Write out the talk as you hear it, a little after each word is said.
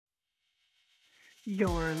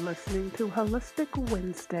You're listening to Holistic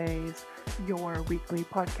Wednesdays, your weekly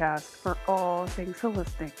podcast for all things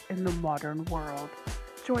holistic in the modern world.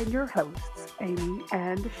 Join your hosts, Amy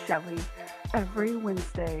and Shelley, every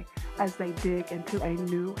Wednesday as they dig into a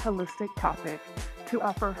new holistic topic to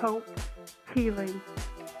offer hope, healing,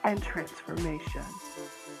 and transformation.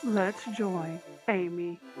 Let's join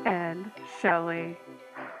Amy and Shelley.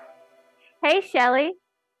 Hey, Shelley.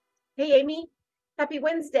 Hey, Amy. Happy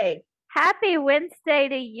Wednesday. Happy Wednesday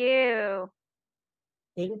to you.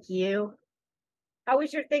 Thank you. How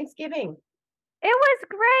was your Thanksgiving? It was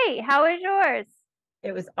great. How was yours?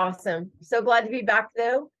 It was awesome. So glad to be back,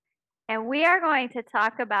 though. And we are going to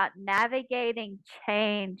talk about navigating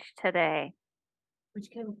change today.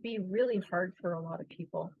 Which can be really hard for a lot of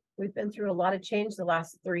people. We've been through a lot of change the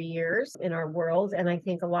last 3 years in our world, and I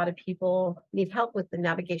think a lot of people need help with the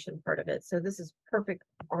navigation part of it. So this is perfect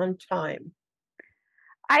on time.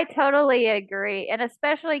 I totally agree. And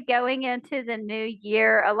especially going into the new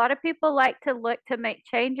year, a lot of people like to look to make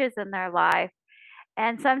changes in their life.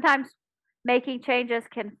 And sometimes making changes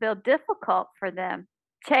can feel difficult for them.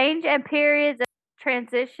 Change and periods of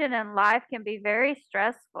transition in life can be very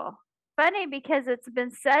stressful. Funny because it's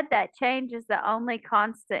been said that change is the only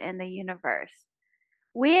constant in the universe.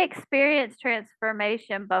 We experience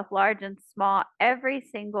transformation, both large and small, every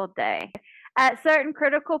single day. At certain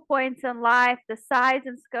critical points in life, the size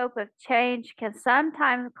and scope of change can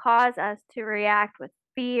sometimes cause us to react with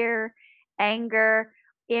fear, anger,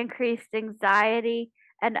 increased anxiety,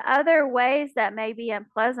 and other ways that may be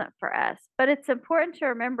unpleasant for us. But it's important to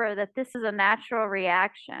remember that this is a natural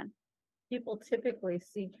reaction. People typically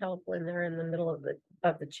seek help when they're in the middle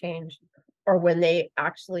of the change, or when they're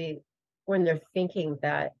thinking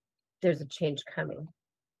that there's a change coming.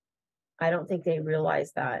 I don't think they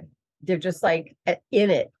realize that. They're just like in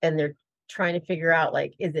it, and they're trying to figure out,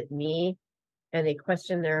 like, is it me? And they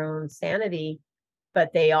question their own sanity,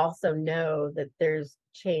 but they also know that there's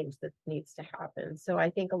change that needs to happen. So I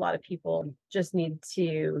think a lot of people just need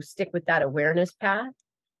to stick with that awareness path.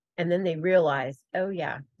 And then they realize, oh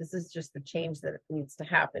yeah, this is just the change that needs to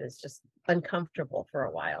happen. It's just uncomfortable for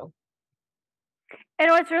a while. And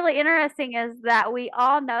what's really interesting is that we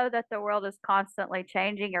all know that the world is constantly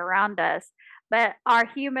changing around us, but our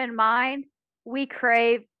human mind, we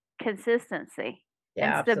crave consistency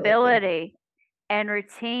and Yeah, stability and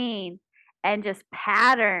routine and just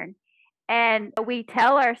pattern. And we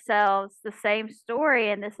tell ourselves the same story,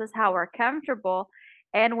 and this is how we're comfortable.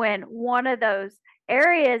 And when one of those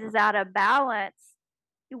areas is out of balance,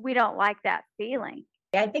 we don't like that feeling.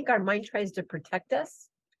 I think our mind tries to protect us.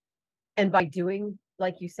 And by doing,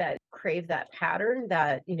 like you said, crave that pattern,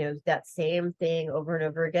 that, that same thing over and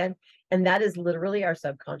over again. And that is literally our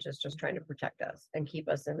subconscious just trying to protect us and keep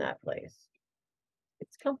us in that place.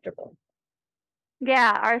 It's comfortable.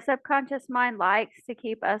 Yeah, our subconscious mind likes to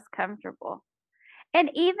keep us comfortable.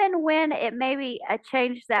 And even when it may be a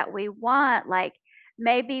change that we want, like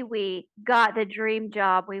maybe we got the dream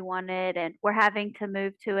job we wanted and we're having to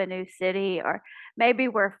move to a new city, or maybe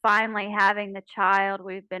we're finally having the child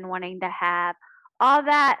we've been wanting to have. All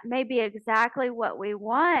that may be exactly what we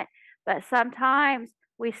want, but sometimes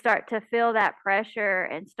we start to feel that pressure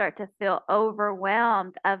and start to feel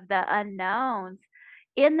overwhelmed of the unknowns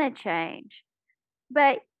in the change.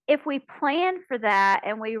 But if we plan for that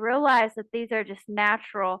and we realize that these are just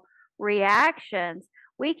natural reactions,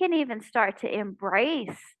 we can even start to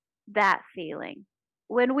embrace that feeling.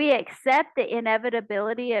 When we accept the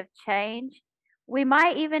inevitability of change, we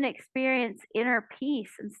might even experience inner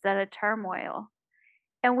peace instead of turmoil.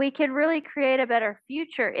 And we can really create a better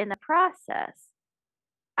future in the process.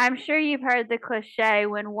 I'm sure you've heard the cliche,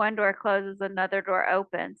 when one door closes, another door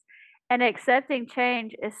opens. And accepting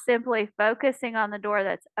change is simply focusing on the door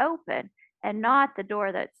that's open and not the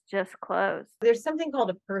door that's just closed. There's something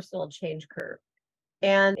called a personal change curve,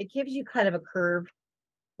 and it gives you kind of a curve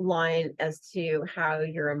line as to how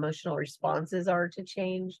your emotional responses are to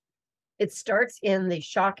change. It starts in the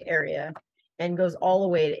shock area and goes all the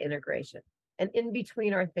way to integration. And in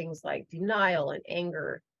between are things like denial and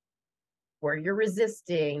anger, where you're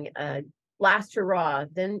resisting, last hurrah.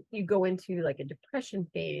 Then you go into like a depression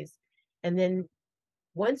phase. And then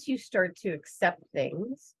once you start to accept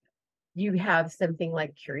things, you have something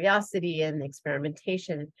like curiosity and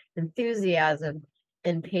experimentation, enthusiasm,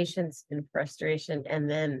 and patience and frustration, and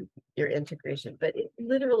then your integration. But it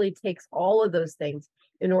literally takes all of those things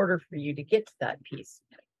in order for you to get to that piece.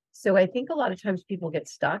 So I think a lot of times people get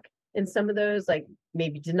stuck in some of those, like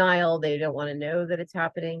maybe denial. They don't want to know that it's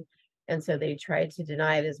happening. And so they try to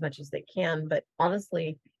deny it as much as they can. But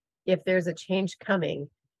honestly, if there's a change coming,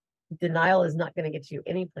 denial is not going to get you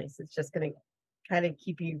any place. It's just going to kind of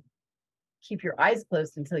keep your eyes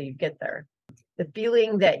closed until you get there. The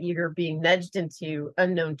feeling that you're being nudged into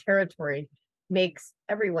unknown territory makes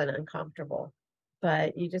everyone uncomfortable,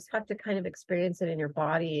 but you just have to kind of experience it in your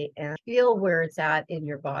body and feel where it's at in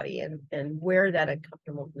your body and where that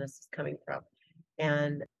uncomfortableness is coming from.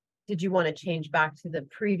 And did you want to change back to the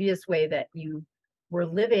previous way that you were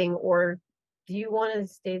living, or do you want to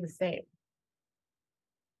stay the same?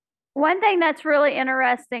 One thing that's really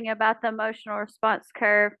interesting about the emotional response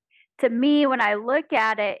curve to me when I look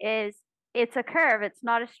at it is it's a curve, it's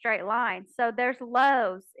not a straight line. So there's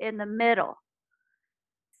lows in the middle.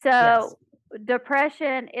 Yes. So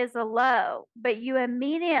depression is a low, but you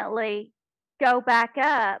immediately go back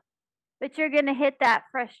up, but you're going to hit that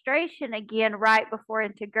frustration again right before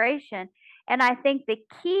integration. And I think the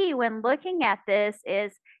key when looking at this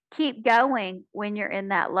is keep going when you're in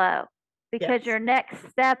that low because Yes. your next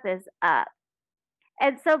step is up.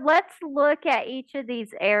 And so let's look at each of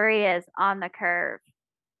these areas on the curve.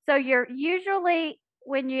 So you're usually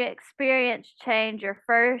when you experience change, your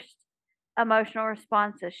first emotional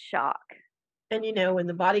response is shock. And when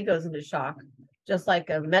the body goes into shock, just like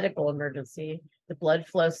a medical emergency, the blood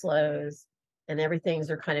flow slows and everything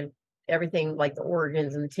like the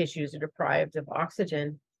organs and the tissues are deprived of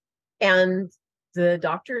oxygen. And the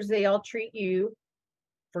doctors, they all treat you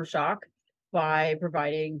for shock by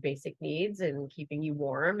providing basic needs and keeping you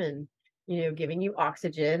warm and giving you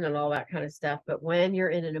oxygen and all that kind of stuff. But when you're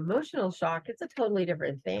in an emotional shock, it's a totally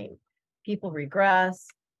different thing. People regress,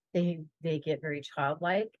 they get very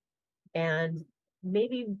childlike and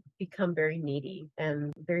maybe become very needy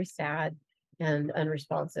and very sad and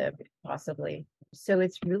unresponsive, possibly. So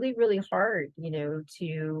it's really, really hard,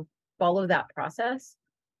 to follow that process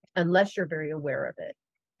unless you're very aware of it.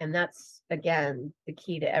 And that's, again, the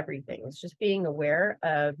key to everything. It's just being aware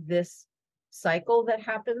of this cycle that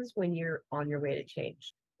happens when you're on your way to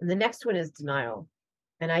change. And the next one is denial.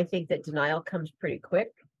 And I think that denial comes pretty quick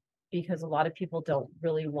because a lot of people don't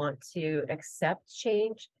really want to accept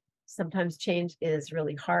change. Sometimes change is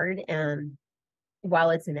really hard. And while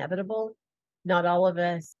it's inevitable, not all of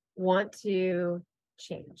us want to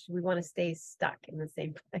change. We want to stay stuck in the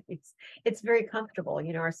same place. It's very comfortable.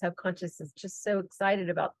 Our subconscious is just so excited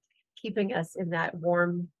about keeping us in that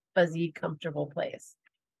warm, fuzzy, comfortable place.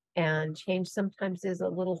 And change sometimes is a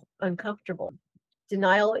little uncomfortable.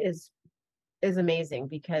 Denial is amazing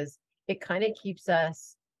because it kind of keeps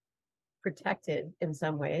us protected in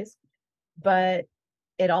some ways, but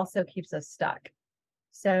it also keeps us stuck.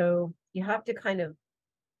 So you have to kind of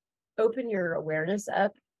open your awareness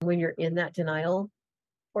up when you're in that denial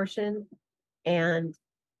portion and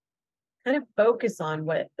kind of focus on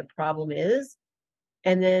what the problem is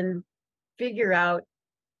and then figure out,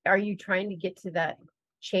 are you trying to get to that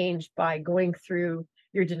change by going through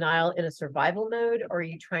your denial in a survival mode, or are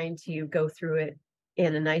you trying to go through it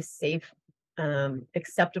in a nice, safe,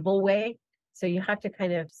 acceptable way? So you have to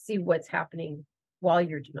kind of see what's happening while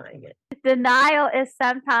you're denying it. Denial is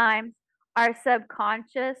sometimes our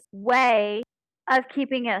subconscious way of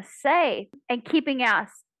keeping us safe and keeping us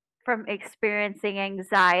from experiencing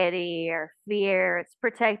anxiety or fear. It's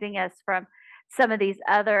protecting us from some of these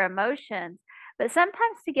other emotions. But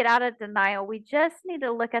sometimes to get out of denial, we just need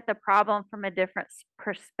to look at the problem from a different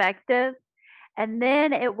perspective, and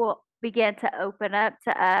then it will begin to open up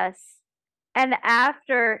to us. And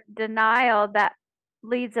after denial, that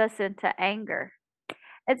leads us into anger.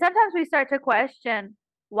 And sometimes we start to question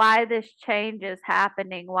why this change is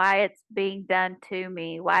happening, why it's being done to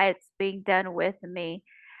me, why it's being done with me.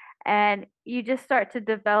 And you just start to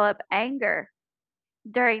develop anger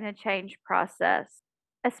during the change process,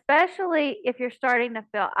 especially if you're starting to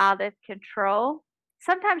feel out of control.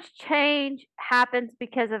 Sometimes change happens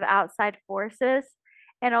because of outside forces.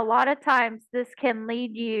 And a lot of times, this can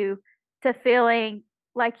lead you to feeling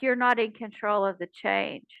like you're not in control of the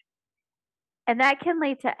change. And that can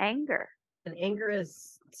lead to anger. And anger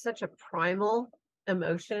is such a primal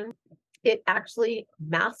emotion. It actually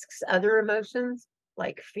masks other emotions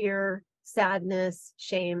like fear, sadness,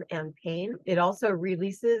 shame, and pain. It also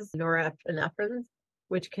releases norepinephrine,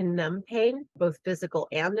 which can numb pain, both physical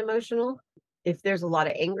and emotional. If there's a lot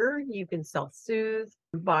of anger, you can self-soothe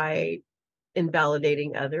by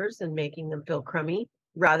invalidating others and making them feel crummy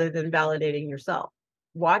rather than validating yourself.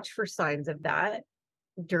 Watch for signs of that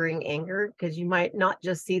during anger, because you might not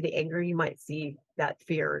just see the anger, you might see that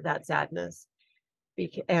fear, that sadness,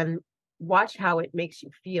 and watch how it makes you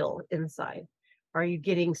feel inside. Are you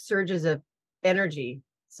getting surges of energy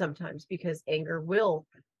sometimes? Because anger will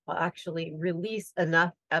actually release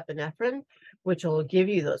enough epinephrine, which will give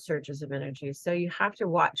you those surges of energy. So you have to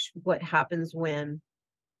watch what happens when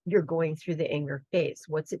you're going through the anger phase.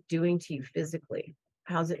 What's it doing to you physically?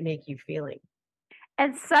 How's it make you feeling?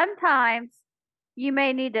 And sometimes you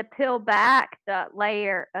may need to peel back the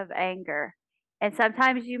layer of anger. And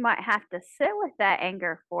sometimes you might have to sit with that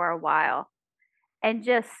anger for a while and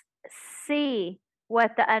just see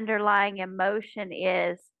what the underlying emotion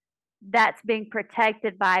is that's being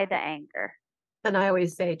protected by the anger. And I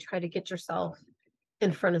always say, try to get yourself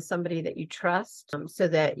in front of somebody that you trust, so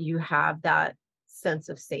that you have that sense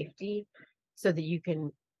of safety, so that you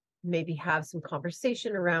can maybe have some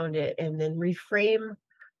conversation around it and then reframe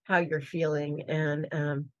how you're feeling, and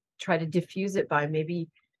try to diffuse it by maybe,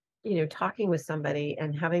 talking with somebody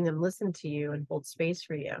and having them listen to you and hold space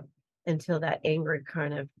for you until that anger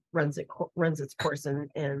kind of runs its course,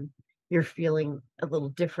 and you're feeling a little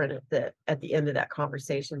different at the end of that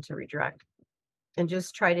conversation to redirect. And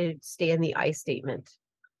just try to stay in the I statement.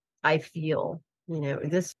 I feel,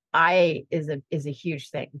 this I is a huge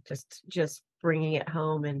thing. Just bringing it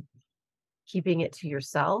home and keeping it to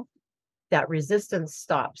yourself. That resistance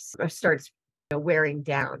stops or starts wearing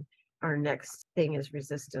down. Our next thing is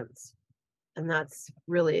resistance. And that's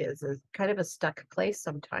really is a kind of a stuck place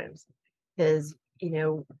sometimes. Because,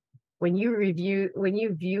 when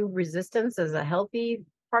you view resistance as a healthy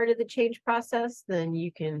part of the change process, then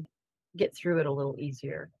you can get through it a little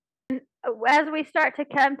easier. As we start to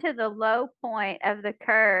come to the low point of the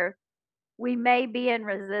curve, we may be in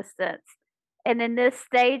resistance. And in this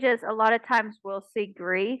stages, a lot of times we'll see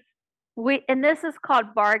grief. And this is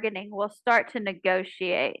called bargaining. We'll start to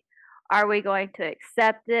negotiate. Are we going to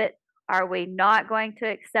accept it? Are we not going to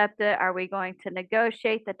accept it? Are we going to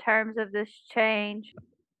negotiate the terms of this change?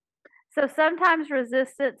 So sometimes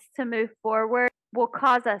resistance to move forward will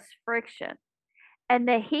cause us friction. And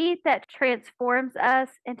the heat that transforms us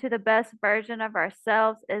into the best version of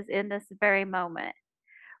ourselves is in this very moment.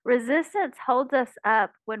 Resistance holds us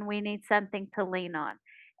up when we need something to lean on.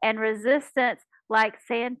 And resistance, like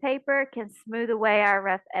sandpaper, can smooth away our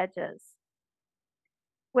rough edges.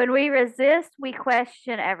 When we resist, we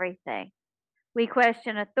question everything. We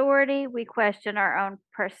question authority, we question our own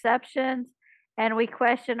perceptions, and we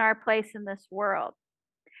question our place in this world.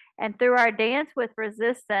 And through our dance with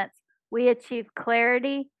resistance, we achieve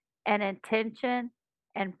clarity and intention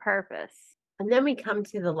and purpose. And then we come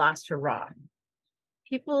to the last hurrah.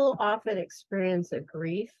 People often experience a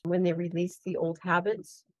grief when they release the old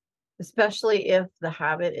habits, especially if the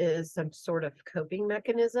habit is some sort of coping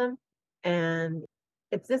mechanism. And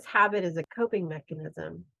if this habit is a coping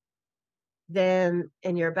mechanism, and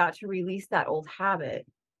you're about to release that old habit,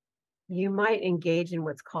 you might engage in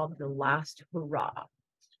what's called the last hurrah,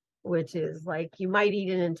 which is like you might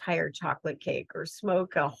eat an entire chocolate cake or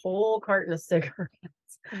smoke a whole carton of cigarettes.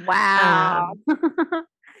 Wow.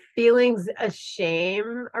 Feelings of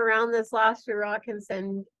shame around this last hurrah can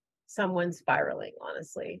send someone spiraling,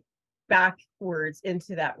 honestly, backwards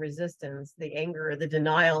into that resistance, the anger, the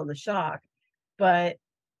denial, and the shock. But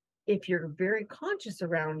if you're very conscious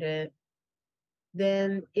around it,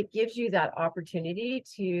 then it gives you that opportunity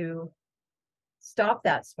to stop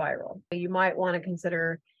that spiral. You might want to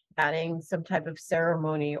consider adding some type of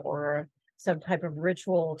ceremony or some type of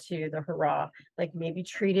ritual to the hurrah, like maybe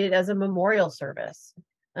treat it as a memorial service,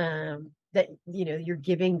 that you're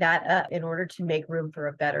giving that up in order to make room for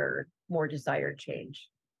a better, more desired change.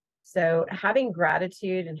 So having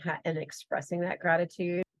gratitude and expressing that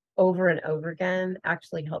gratitude over and over again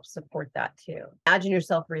actually helps support that too. Imagine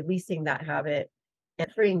yourself releasing that habit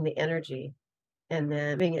and freeing the energy, and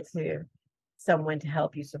then giving it to someone to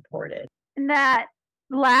help you support it. And that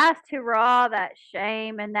last hurrah, that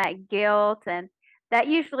shame and that guilt, and that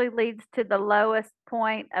usually leads to the lowest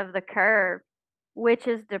point of the curve, which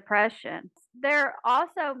is depression. There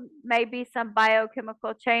also may be some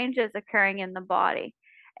biochemical changes occurring in the body.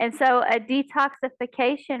 And so a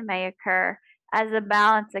detoxification may occur as a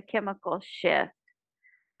balance of chemical shift.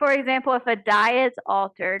 For example, if a diet's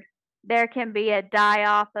altered, there can be a die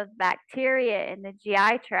off of bacteria in the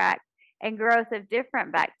GI tract and growth of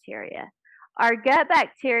different bacteria. Our gut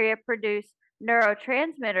bacteria produce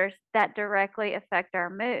neurotransmitters that directly affect our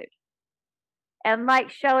mood. And like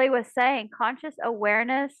Shelley was saying, conscious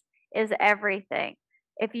awareness is everything.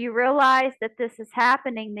 If you realize that this is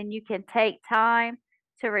happening, then you can take time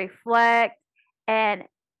to reflect and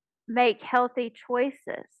make healthy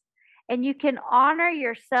choices. And you can honor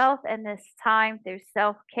yourself in this time through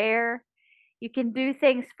self-care. You can do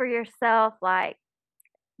things for yourself like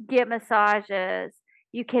get massages.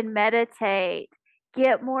 You can meditate,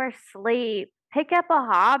 get more sleep, pick up a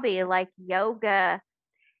hobby like yoga.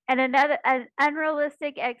 And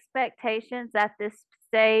unrealistic expectations at this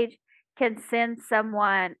stage can send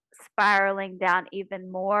someone spiraling down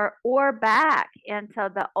even more or back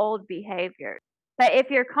into the old behavior. But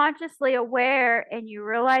if you're consciously aware and you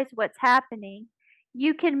realize what's happening,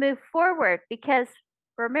 you can move forward because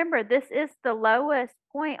remember, this is the lowest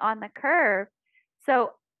point on the curve.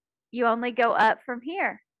 So you only go up from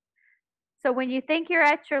here. So when you think you're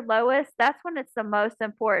at your lowest, that's when it's the most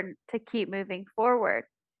important to keep moving forward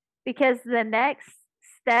because the next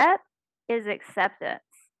step is acceptance.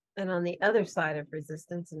 And on the other side of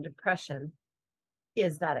resistance and depression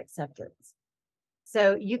is that acceptance.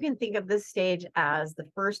 So you can think of this stage as the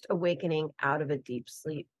first awakening out of a deep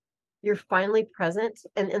sleep. You're finally present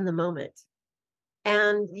and in the moment.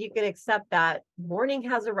 And you can accept that morning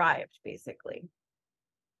has arrived, basically.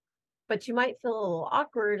 But you might feel a little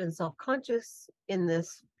awkward and self-conscious in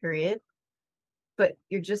this period, but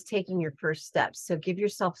you're just taking your first steps. So give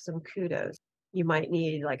yourself some kudos. You might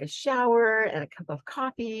need like a shower and a cup of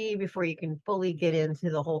coffee before you can fully get into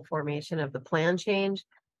the whole formation of the plan change.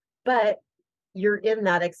 But you're in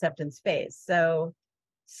that acceptance phase. So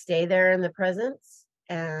stay there in the presence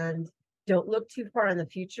and don't look too far in the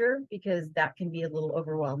future because that can be a little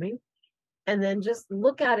overwhelming. And then just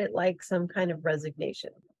look at it like some kind of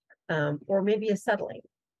resignation or maybe a settling.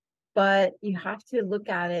 But you have to look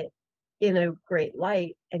at it in a great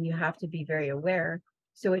light and you have to be very aware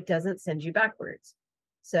so it doesn't send you backwards.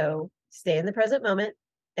 So stay in the present moment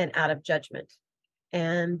and out of judgment.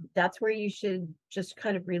 And that's where you should just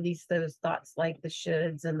kind of release those thoughts like the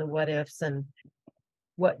shoulds and the what ifs and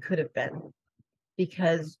what could have been.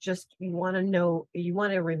 Because just you want to know, you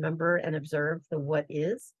want to remember and observe the what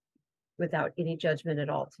is without any judgment at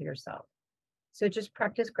all to yourself. So just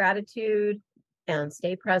practice gratitude and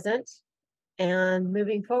stay present and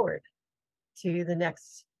moving forward to the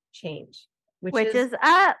next change, which is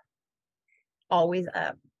up. Always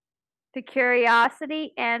up. To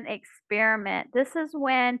curiosity and experiment. This is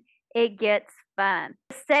when it gets fun.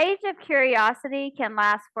 The stage of curiosity can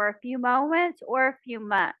last for a few moments or a few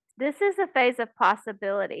months. This is a phase of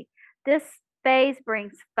possibility. This phase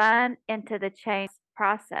brings fun into the change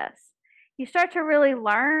process. You start to really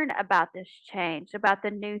learn about this change, about the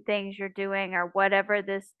new things you're doing or whatever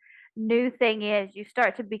this new thing is. You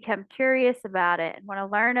start to become curious about it and want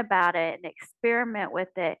to learn about it and experiment with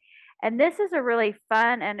it. And this is a really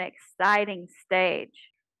fun and exciting stage.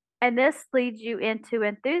 And this leads you into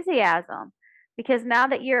enthusiasm because now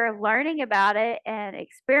that you're learning about it and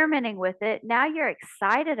experimenting with it, now you're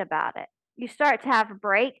excited about it. You start to have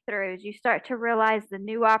breakthroughs. You start to realize the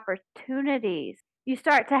new opportunities. You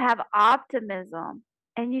start to have optimism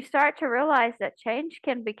and you start to realize that change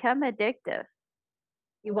can become addictive.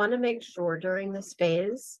 You want to make sure during this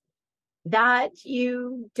phase that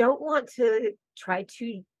you don't want to try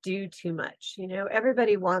to do too much. You know,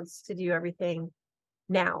 everybody wants to do everything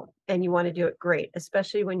now and you want to do it great,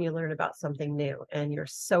 especially when you learn about something new and you're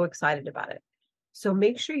so excited about it. So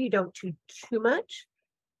make sure you don't do too much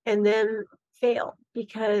and then fail,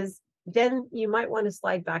 because then you might want to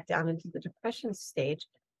slide back down into the depression stage.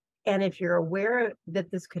 And if you're aware that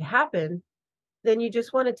this could happen, then you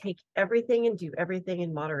just want to take everything and do everything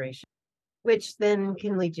in moderation, which then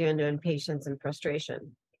can lead you into impatience and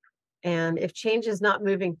frustration. And if change is not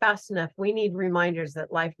moving fast enough, we need reminders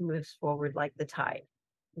that life moves forward like the tide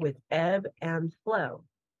with ebb and flow.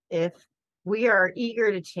 If we are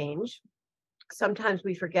eager to change, sometimes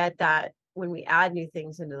we forget that when we add new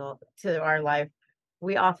things to our life,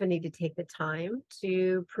 we often need to take the time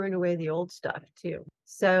to prune away the old stuff too.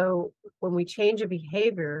 So when we change a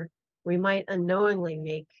behavior, we might unknowingly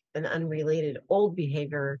make an unrelated old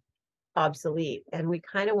behavior obsolete. And we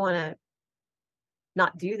kind of want to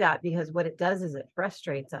not do that because what it does is it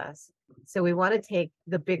frustrates us. So we want to take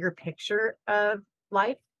the bigger picture of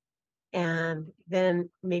life and then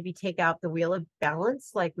maybe take out the wheel of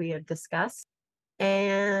balance like we have discussed,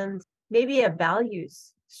 and maybe a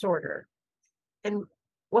values sorter. And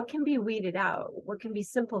what can be weeded out? What can be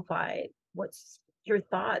simplified? What's your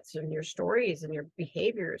thoughts and your stories and your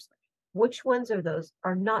behaviors? Which ones of those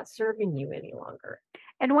are not serving you any longer?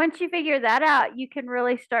 And once you figure that out, you can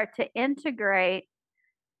really start to integrate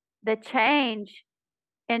the change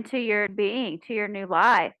into your being, to your new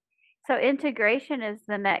life. So integration is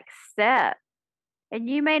the next step. And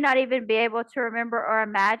you may not even be able to remember or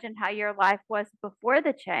imagine how your life was before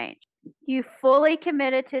the change. You fully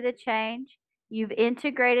committed to the change. You've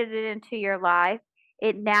integrated it into your life.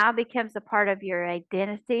 It now becomes a part of your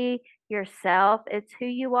identity, yourself. It's who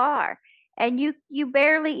you are. And you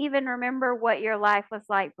barely even remember what your life was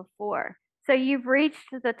like before. So you've reached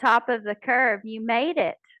the top of the curve. You made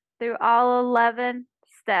it through all 11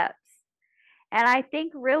 steps. And I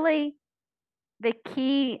think really the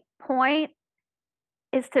key point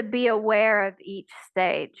is to be aware of each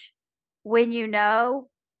stage. When you know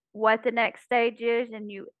what the next stage is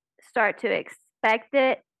and you start to expect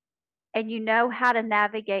it and you know how to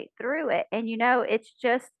navigate through it and you know it's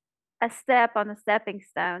just a step on the stepping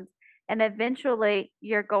stones and eventually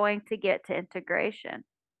you're going to get to integration.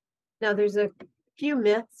 Now, there's a few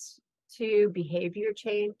myths to behavior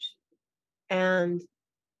change, and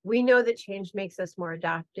we know that change makes us more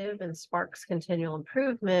adaptive and sparks continual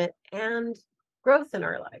improvement and growth in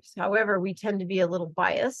our lives. However, we tend to be a little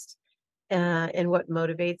biased in what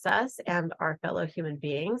motivates us and our fellow human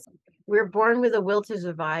beings. We're born with a will to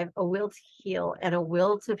survive, a will to heal, and a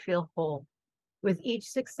will to feel whole. With each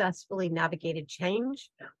successfully navigated change,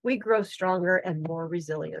 we grow stronger and more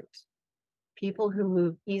resilient. People who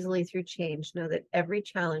move easily through change know that every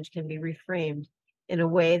challenge can be reframed in a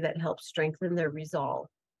way that helps strengthen their resolve,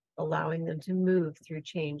 allowing them to move through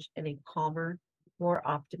change in a calmer, more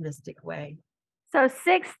optimistic way. So,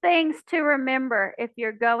 6 things to remember if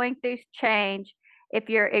you're going through change, if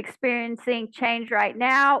you're experiencing change right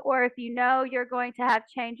now, or if you know you're going to have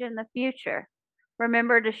change in the future.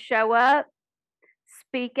 Remember to show up,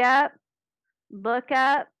 speak up, look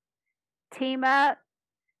up, team up,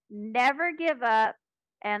 never give up,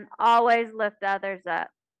 and always lift others up.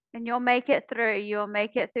 And you'll make it through. You'll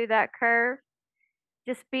make it through that curve.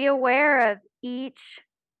 Just be aware of each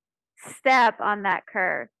step on that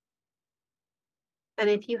curve. And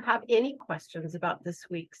if you have any questions about this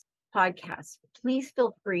week's podcast, please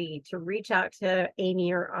feel free to reach out to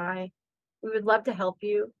Amy or I. We would love to help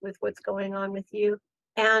you with what's going on with you.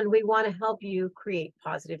 And we want to help you create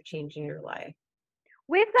positive change in your life.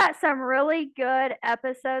 We've got some really good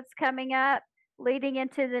episodes coming up leading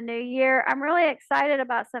into the new year. I'm really excited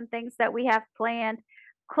about some things that we have planned.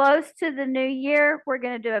 Close to the new year, we're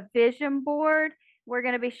going to do a vision board. We're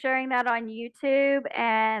going to be sharing that on YouTube,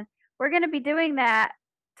 and we're going to be doing that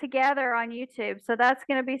together on YouTube. So that's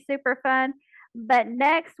going to be super fun. But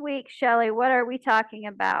next week, Shelly, what are we talking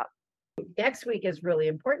about? Next week is really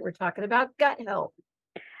important. We're talking about gut health.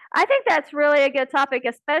 I think that's really a good topic,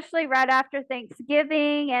 especially right after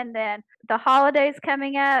Thanksgiving and then the holidays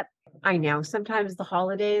coming up. I know sometimes the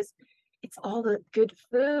holidays, it's all the good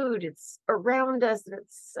food. It's around us and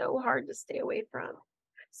it's so hard to stay away from.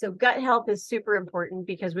 So gut health is super important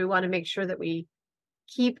because we want to make sure that we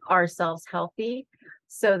keep ourselves healthy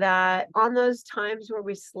so that on those times where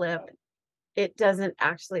we slip, it doesn't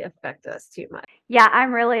actually affect us too much. Yeah,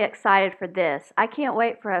 I'm really excited for this. I can't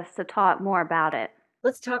wait for us to talk more about it.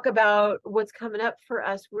 Let's talk about what's coming up for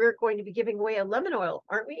us. We're going to be giving away a lemon oil,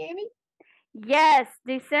 aren't we, Amy? Yes,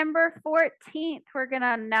 December 14th, we're going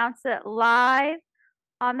to announce it live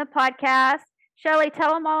on the podcast. Shelly,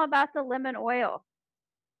 tell them all about the lemon oil.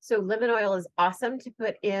 So lemon oil is awesome to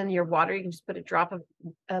put in your water. You can just put a drop of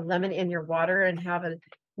lemon in your water and have a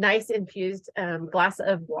nice infused glass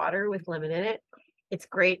of water with lemon in it. It's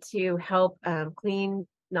great to help clean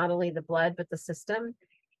not only the blood, but the system.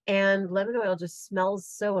 And lemon oil just smells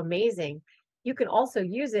so amazing. You can also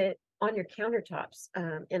use it on your countertops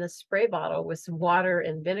in a spray bottle with some water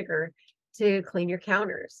and vinegar to clean your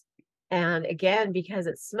counters. And again, because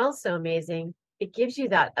it smells so amazing, it gives you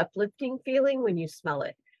that uplifting feeling when you smell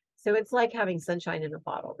it. So it's like having sunshine in a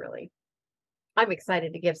bottle, really. I'm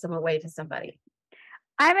excited to give some away to somebody.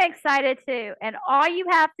 I'm excited too. And all you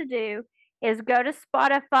have to do is go to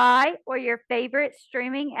Spotify or your favorite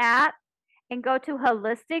streaming app and go to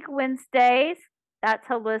Holistic Wednesdays. That's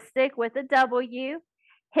holistic with a W.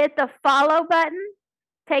 Hit the follow button,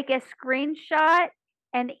 take a screenshot,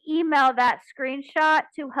 and email that screenshot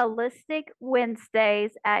to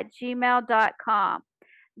holisticwednesdays@gmail.com.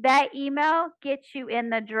 That email gets you in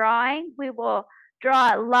the drawing. We will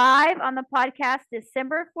draw it live on the podcast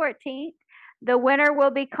December 14th. The winner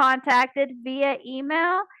will be contacted via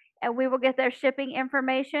email, and we will get their shipping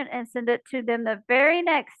information and send it to them the very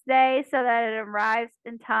next day so that it arrives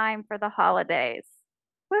in time for the holidays.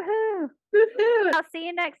 Woohoo! Woohoo! I'll see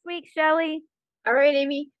you next week, Shelly. All right,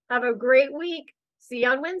 Amy. Have a great week. See you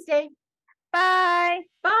on Wednesday. Bye.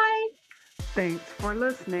 Bye. Thanks for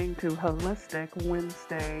listening to Holistic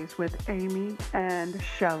Wednesdays with Amy and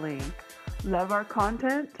Shelly. Love our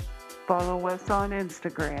content? Follow us on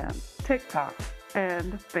Instagram, TikTok,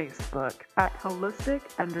 and Facebook at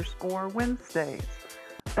holistic_Wednesdays.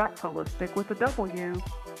 That's holistic with a W.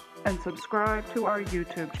 And subscribe to our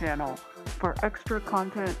YouTube channel for extra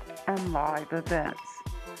content and live events.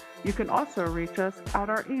 You can also reach us at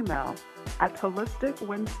our email at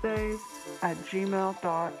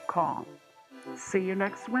holisticwednesdays@gmail.com. See you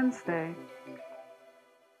next Wednesday.